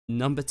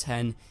Number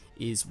 10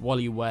 is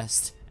Wally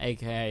West,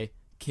 aka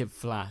Kid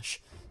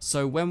Flash.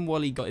 So when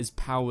Wally got his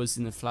powers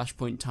in the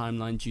Flashpoint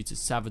timeline due to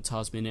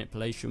Savitar's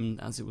manipulation,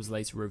 as it was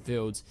later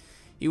revealed,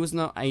 he was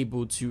not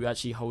able to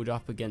actually hold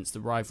up against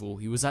the rival.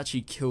 He was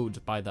actually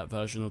killed by that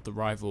version of the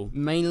rival,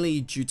 mainly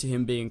due to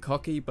him being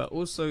cocky, but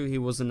also he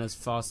wasn't as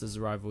fast as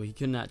the rival. He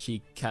couldn't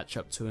actually catch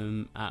up to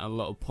him at a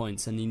lot of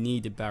points, and he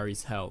needed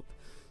Barry's help.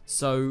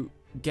 So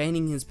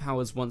gaining his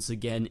powers once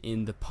again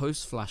in the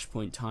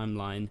post-Flashpoint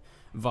timeline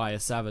via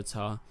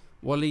Savitar,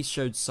 Wally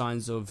showed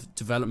signs of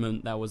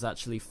development that was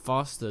actually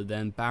faster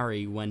than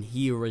Barry when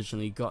he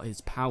originally got his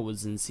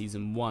powers in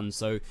season 1.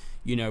 So,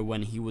 you know,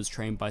 when he was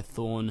trained by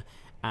Thorn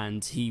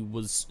and he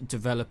was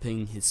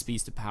developing his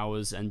speedster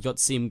powers, and got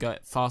to see him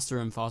get faster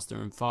and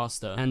faster and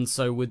faster. And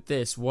so with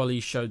this, Wally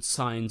showed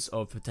signs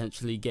of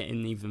potentially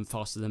getting even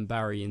faster than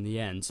Barry in the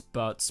end.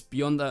 But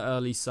beyond that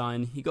early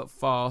sign, he got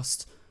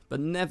fast, but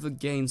never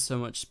gained so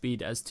much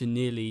speed as to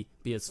nearly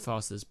be as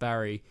fast as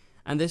Barry.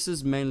 And this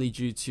is mainly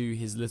due to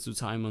his little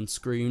time on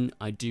screen,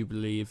 I do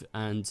believe,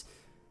 and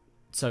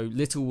so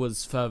little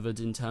was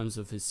furthered in terms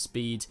of his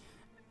speed,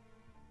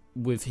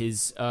 with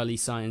his early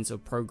signs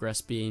of progress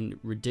being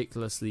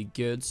ridiculously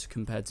good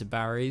compared to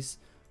Barry's,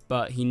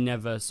 but he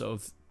never sort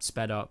of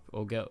sped up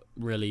or get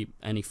really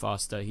any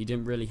faster. He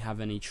didn't really have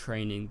any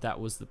training. That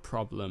was the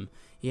problem.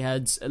 He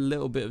had a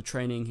little bit of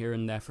training here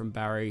and there from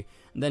Barry,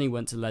 and then he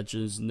went to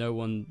Legends. No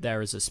one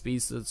there is a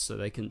speedster, so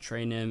they couldn't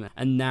train him,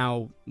 and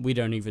now we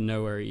don't even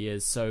know where he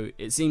is. So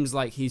it seems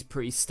like he's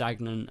pretty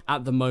stagnant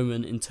at the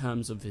moment in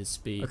terms of his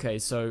speed. Okay,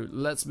 so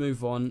let's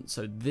move on.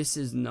 So this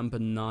is number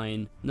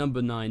 9.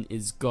 Number 9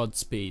 is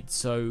Godspeed.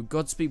 So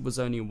Godspeed was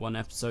only in one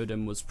episode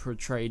and was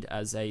portrayed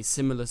as a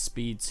similar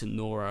speed to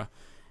Nora,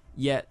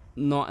 yet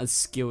not as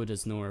skilled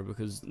as Nora,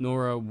 because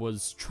Nora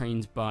was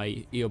trained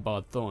by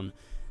Eobard Thawne.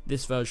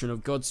 This version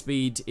of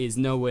Godspeed is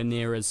nowhere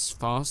near as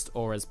fast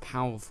or as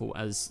powerful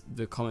as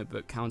the comic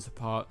book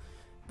counterpart,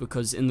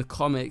 because in the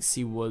comics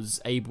he was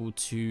able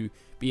to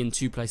be in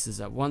 2 places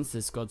at once.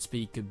 This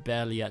Godspeed could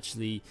barely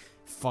actually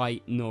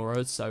fight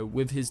Nora, so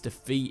with his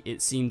defeat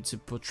it seemed to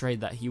portray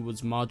that he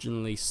was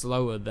marginally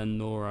slower than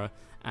Nora,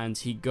 and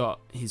he got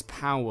his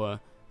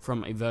power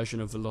from a version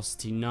of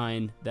Velocity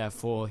 9,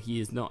 therefore he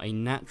is not a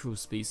natural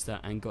speedster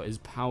and got his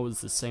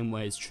powers the same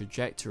way as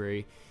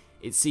Trajectory.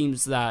 It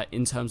seems that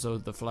in terms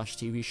of the Flash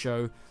TV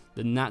show,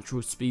 the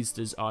natural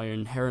speedsters are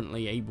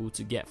inherently able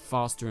to get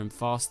faster and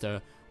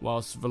faster,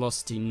 whilst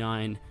Velocity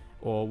 9,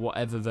 or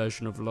whatever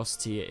version of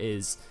Velocity it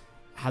is,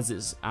 has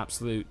its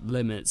absolute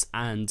limits,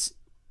 and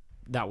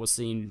that was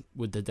seen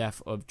with the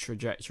death of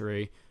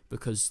Trajectory,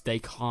 because they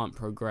can't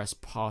progress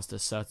past a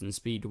certain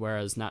speed,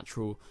 whereas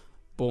natural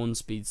born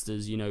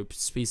speedsters, you know,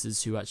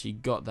 speedsters who actually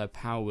got their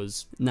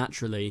powers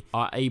naturally,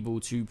 are able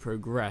to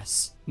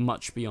progress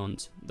much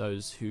beyond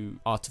those who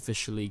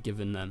artificially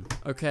given them.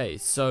 Okay,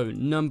 so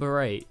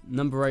number 8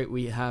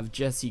 we have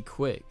Jessie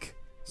Quick.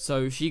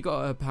 So she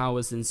got her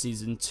powers in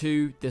season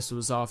 2. This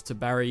was after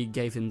Barry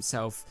gave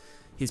himself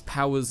his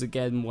powers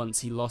again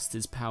once he lost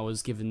his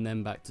powers, giving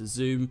them back to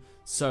Zoom.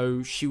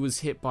 So she was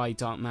hit by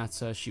dark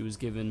matter, she was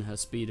given her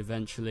speed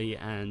eventually,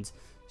 and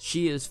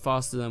she is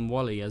faster than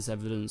Wally, as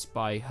evidenced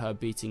by her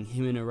beating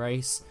him in a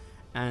race,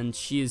 and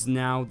she is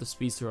now the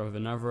speedster of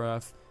Another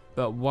Earth.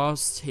 But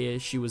whilst here,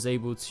 she was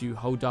able to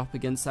hold up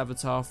against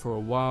Savitar for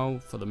a while,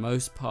 for the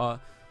most part,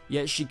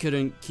 yet she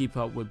couldn't keep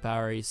up with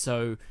Barry.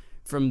 So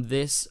from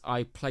this,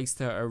 I placed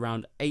her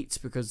around 8,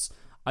 because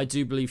I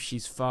do believe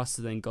she's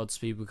faster than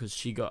Godspeed, because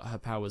she got her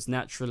powers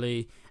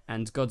naturally,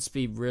 and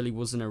Godspeed really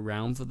wasn't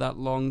around for that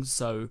long,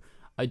 so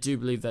I do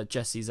believe that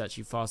Jessie's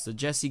actually faster.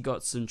 Jessie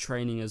got some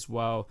training as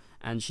well,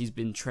 and she's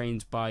been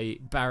trained by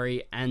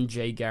Barry and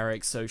Jay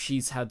Garrick, so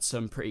she's had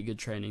some pretty good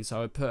training.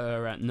 So I put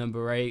her at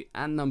number 8.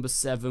 And number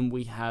 7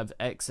 we have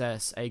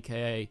XS,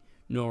 aka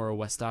Nora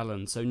West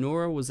Allen. So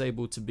Nora was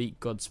able to beat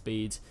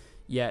Godspeed,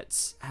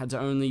 yet had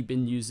only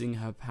been using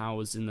her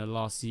powers in the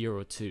last year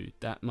or 2.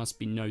 That must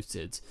be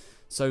noted.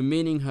 So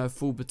meaning her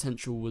full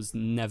potential was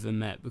never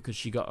met, because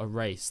she got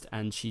erased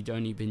and she'd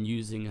only been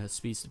using her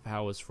speedster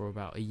powers for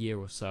about a year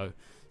or so.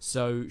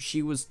 So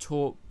she was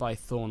taught by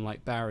Thawne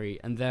like Barry,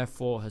 and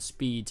therefore her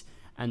speed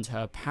and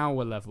her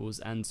power levels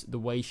and the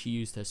way she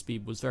used her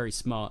speed was very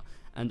smart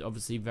and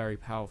obviously very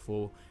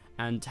powerful,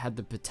 and had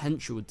the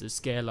potential to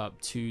scale up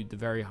to the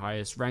very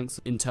highest ranks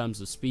in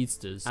terms of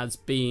speedsters, as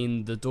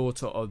being the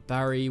daughter of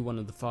Barry, one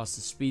of the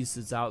fastest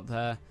speedsters out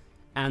there,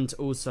 and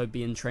also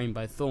being trained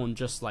by Thawne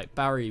just like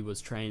Barry was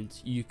trained.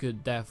 You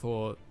could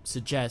therefore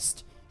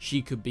suggest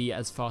she could be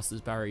as fast as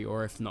Barry,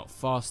 or if not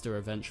faster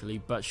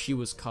eventually, but she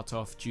was cut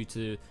off due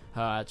to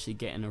her actually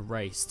getting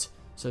erased.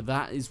 So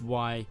that is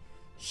why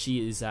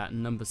she is at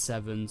number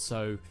 7.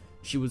 So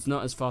she was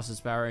not as fast as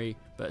Barry,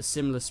 but a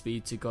similar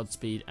speed to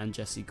Godspeed and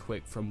Jessie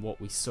Quick from what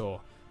we saw.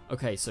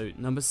 Okay, so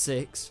number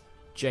 6,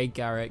 Jay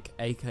Garrick,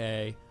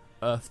 aka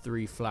Earth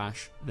 3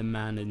 Flash, the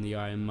Man in the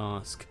Iron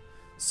Mask.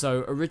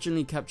 So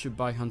originally captured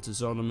by Hunter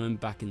Zolomon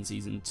back in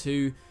season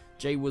 2,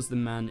 Jay was the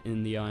Man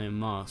in the Iron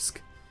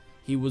Mask.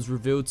 He was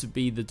revealed to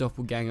be the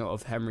doppelganger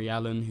of Henry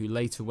Allen, who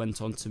later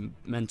went on to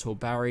mentor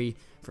Barry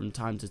from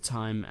time to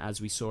time, as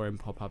we saw him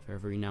pop up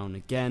every now and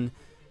again.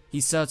 He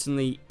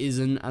certainly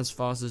isn't as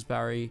fast as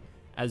Barry,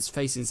 as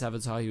facing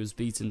Savitar he was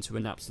beaten to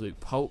an absolute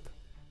pulp,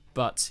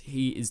 but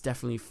he is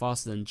definitely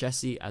faster than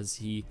Jessie as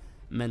he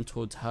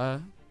mentored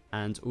her,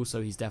 and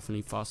also he's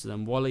definitely faster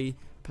than Wally,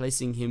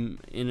 placing him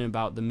in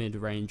about the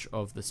mid-range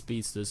of the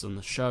speedsters on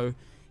the show.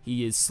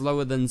 He is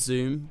slower than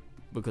Zoom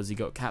because he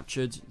got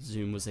captured.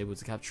 Zoom was able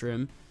to capture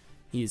him.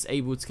 He is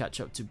able to catch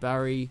up to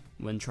Barry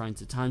when trying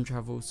to time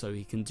travel, so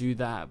he can do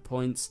that at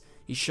points.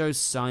 He shows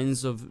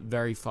signs of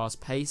very fast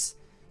pace,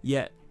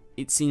 yet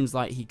it seems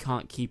like he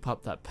can't keep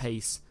up that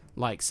pace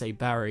like, say,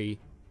 Barry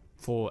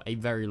for a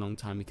very long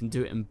time. He can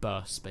do it in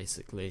bursts,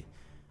 basically.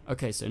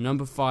 Okay, so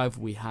number 5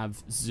 we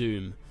have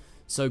Zoom.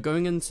 So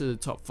going into the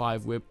top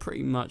 5, we're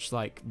pretty much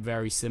like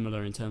very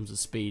similar in terms of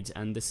speed,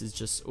 and this is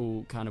just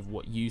all kind of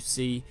what you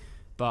see,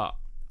 but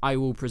I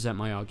will present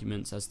my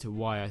arguments as to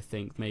why I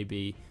think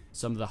maybe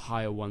some of the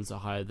higher ones are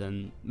higher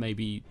than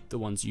maybe the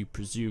ones you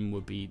presume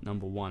would be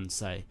number 1,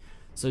 say.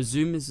 So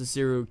Zoom is a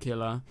serial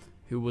killer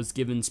who was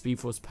given Speed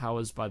Force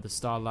powers by the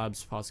Star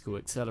Labs particle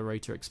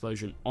accelerator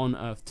explosion on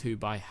Earth 2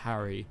 by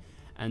Harry,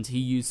 and he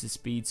used his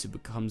speed to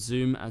become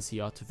Zoom as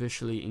he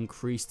artificially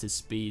increased his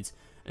speed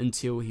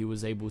until he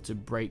was able to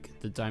break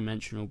the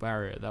dimensional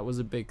barrier. That was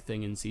a big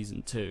thing in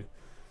Season 2.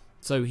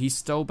 So he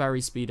stole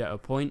Barry's speed at a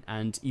point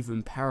and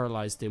even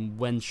paralyzed him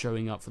when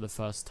showing up for the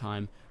first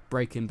time,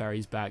 breaking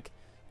Barry's back,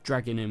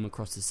 dragging him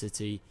across the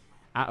city.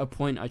 At a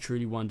point I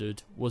truly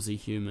wondered, was he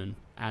human?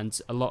 And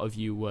a lot of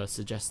you were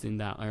suggesting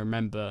that. I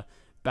remember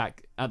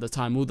back at the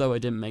time, although I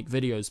didn't make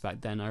videos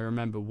back then, I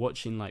remember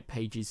watching like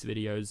Paige's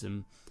videos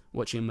and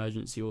watching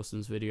Emergency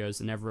Awesome's videos,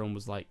 and everyone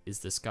was like, is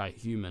this guy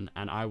human?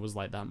 And I was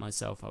like that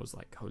myself. I was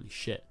like, holy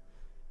shit,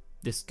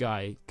 this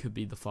guy could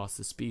be the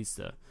fastest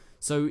speedster.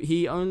 So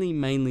he only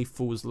mainly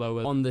falls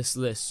lower on this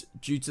list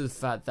due to the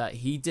fact that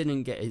he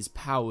didn't get his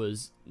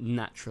powers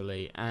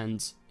naturally,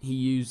 and he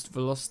used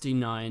Velocity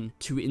 9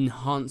 to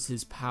enhance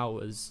his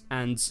powers.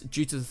 And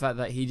due to the fact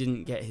that he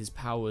didn't get his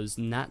powers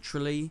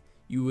naturally,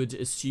 you would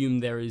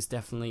assume there is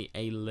definitely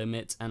a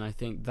limit, and I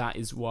think that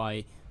is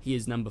why he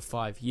is number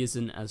 5. He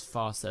isn't as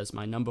fast as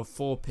my number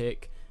 4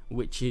 pick,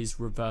 which is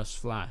Reverse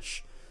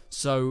Flash.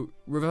 So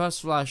Reverse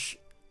Flash,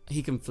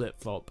 he can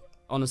flip-flop.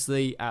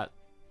 Honestly, at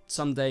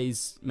some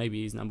days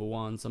maybe he's number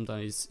 1,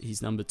 sometimes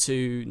he's number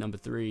 2, number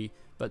 3,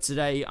 but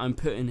today I'm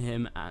putting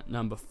him at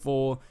number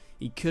 4.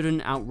 He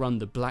couldn't outrun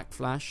the Black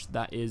Flash.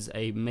 That is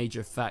a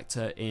major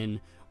factor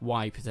in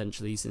why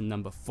potentially he's in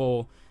number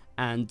 4,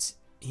 and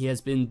he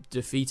has been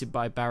defeated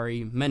by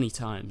Barry many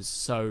times,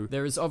 so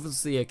there is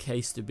obviously a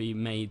case to be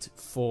made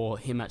for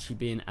him actually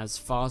being as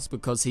fast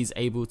because he's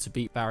able to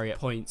beat Barry at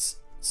points.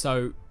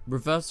 So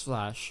Reverse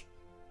Flash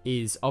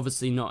is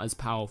obviously not as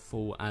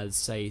powerful as,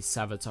 say,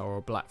 Savitar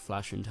or Black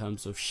Flash in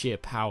terms of sheer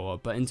power,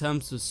 but in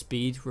terms of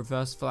speed,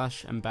 Reverse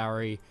Flash and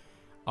Barry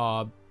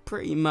are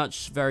pretty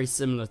much very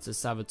similar to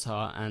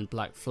Savitar and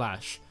Black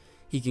Flash.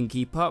 He can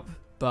keep up,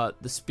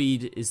 but the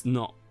speed is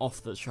not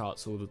off the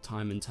charts all the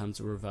time in terms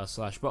of Reverse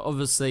Flash. But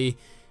obviously,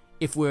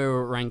 if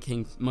we're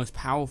ranking most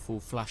powerful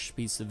Flash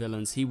speedster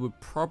villains, he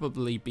would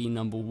probably be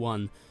number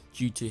 1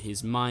 due to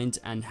his mind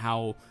and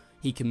how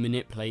he can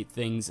manipulate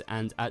things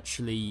and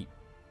actually,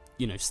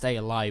 you know, stay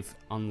alive,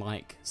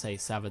 unlike, say,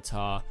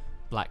 Savitar,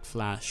 Black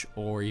Flash,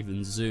 or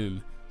even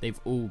Zoom. They've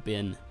all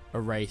been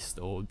erased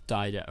or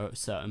died at a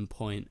certain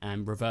point,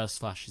 and Reverse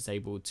Flash is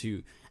able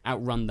to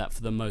outrun that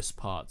for the most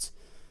part.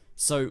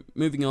 So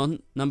moving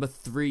on, number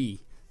 3,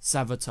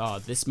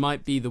 Savitar. This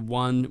might be the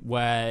one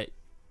where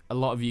a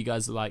lot of you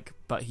guys are like,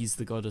 but he's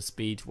the god of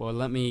speed. Well,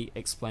 let me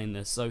explain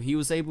this. So he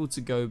was able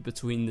to go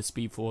between the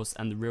Speed Force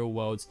and the real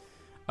world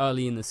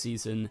early in the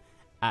season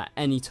at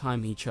any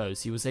time he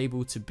chose. He was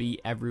able to beat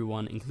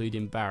everyone,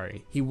 including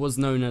Barry. He was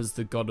known as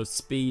the god of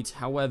speed.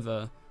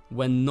 However,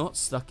 when not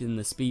stuck in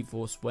the Speed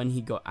Force, when he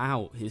got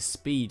out, his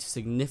speed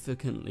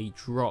significantly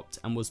dropped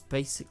and was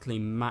basically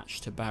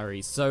matched to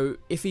Barry's. So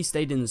if he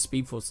stayed in the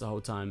Speed Force the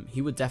whole time,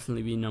 he would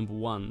definitely be number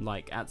 1.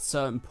 Like, at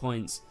certain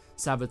points,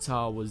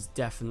 Savitar was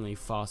definitely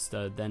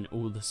faster than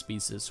all the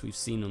speedsters we've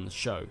seen on the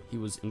show. He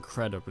was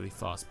incredibly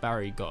fast.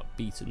 Barry got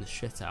beaten the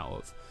shit out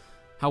of.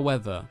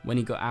 However, when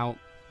he got out,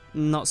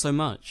 not so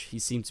much. He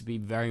seemed to be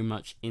very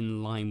much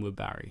in line with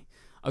Barry.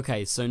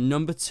 Okay, so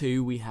number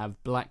 2 we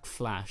have Black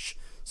Flash.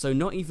 So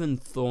not even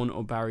Thorn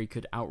or Barry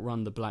could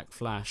outrun the Black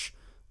Flash.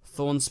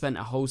 Thorn spent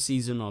a whole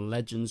season on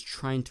Legends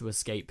trying to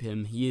escape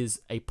him. He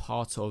is a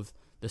part of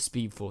the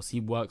Speed Force. He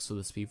works for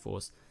the Speed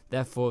Force.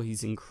 Therefore,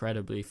 he's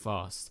incredibly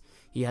fast.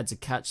 He had to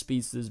catch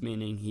speedsters,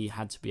 meaning he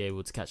had to be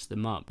able to catch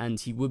them up. And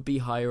he would be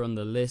higher on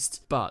the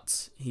list,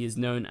 but he is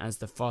known as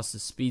the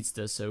fastest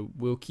speedster, so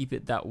we'll keep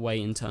it that way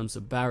in terms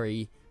of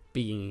Barry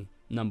being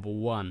number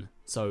 1.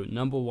 So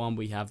number 1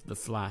 we have the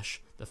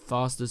Flash, the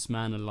fastest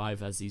man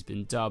alive as he's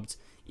been dubbed.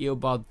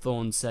 Eobard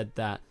Thorne said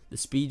that the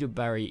speed of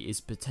Barry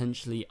is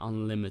potentially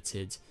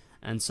unlimited,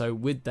 and so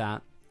with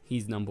that,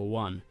 he's number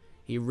 1.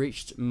 He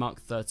reached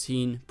Mach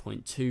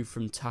 13.2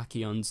 from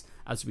tachyons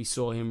as we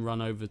saw him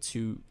run over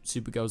to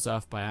Supergirl's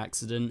Earth by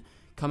accident.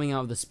 Coming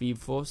out of the Speed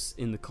Force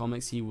in the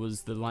comics, he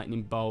was the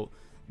lightning bolt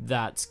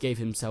that gave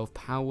himself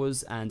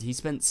powers, and he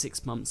spent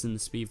 6 months in the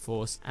Speed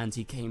Force and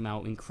he came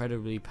out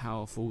incredibly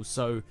powerful.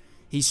 So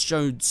he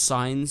showed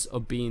signs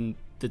of being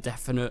the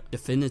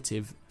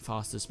definitive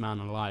fastest man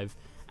alive,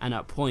 and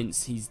at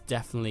points he's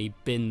definitely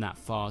been that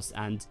fast,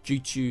 and due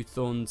to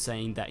Thorne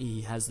saying that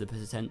he has the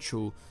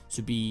potential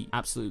to be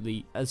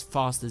absolutely as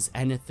fast as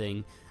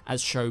anything,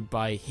 as showed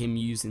by him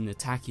using the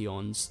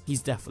tachyons,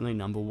 he's definitely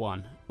number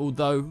one.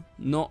 Although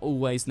not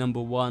always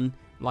number one,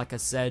 like I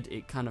said,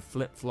 it kind of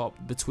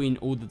flip-flopped between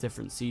all the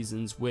different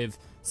seasons with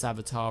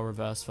Savitar,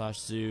 Reverse Flash,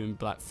 Zoom,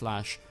 Black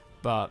Flash,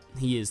 but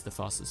he is the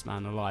fastest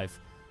man alive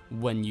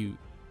when you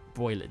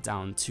boil it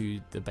down to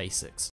the basics.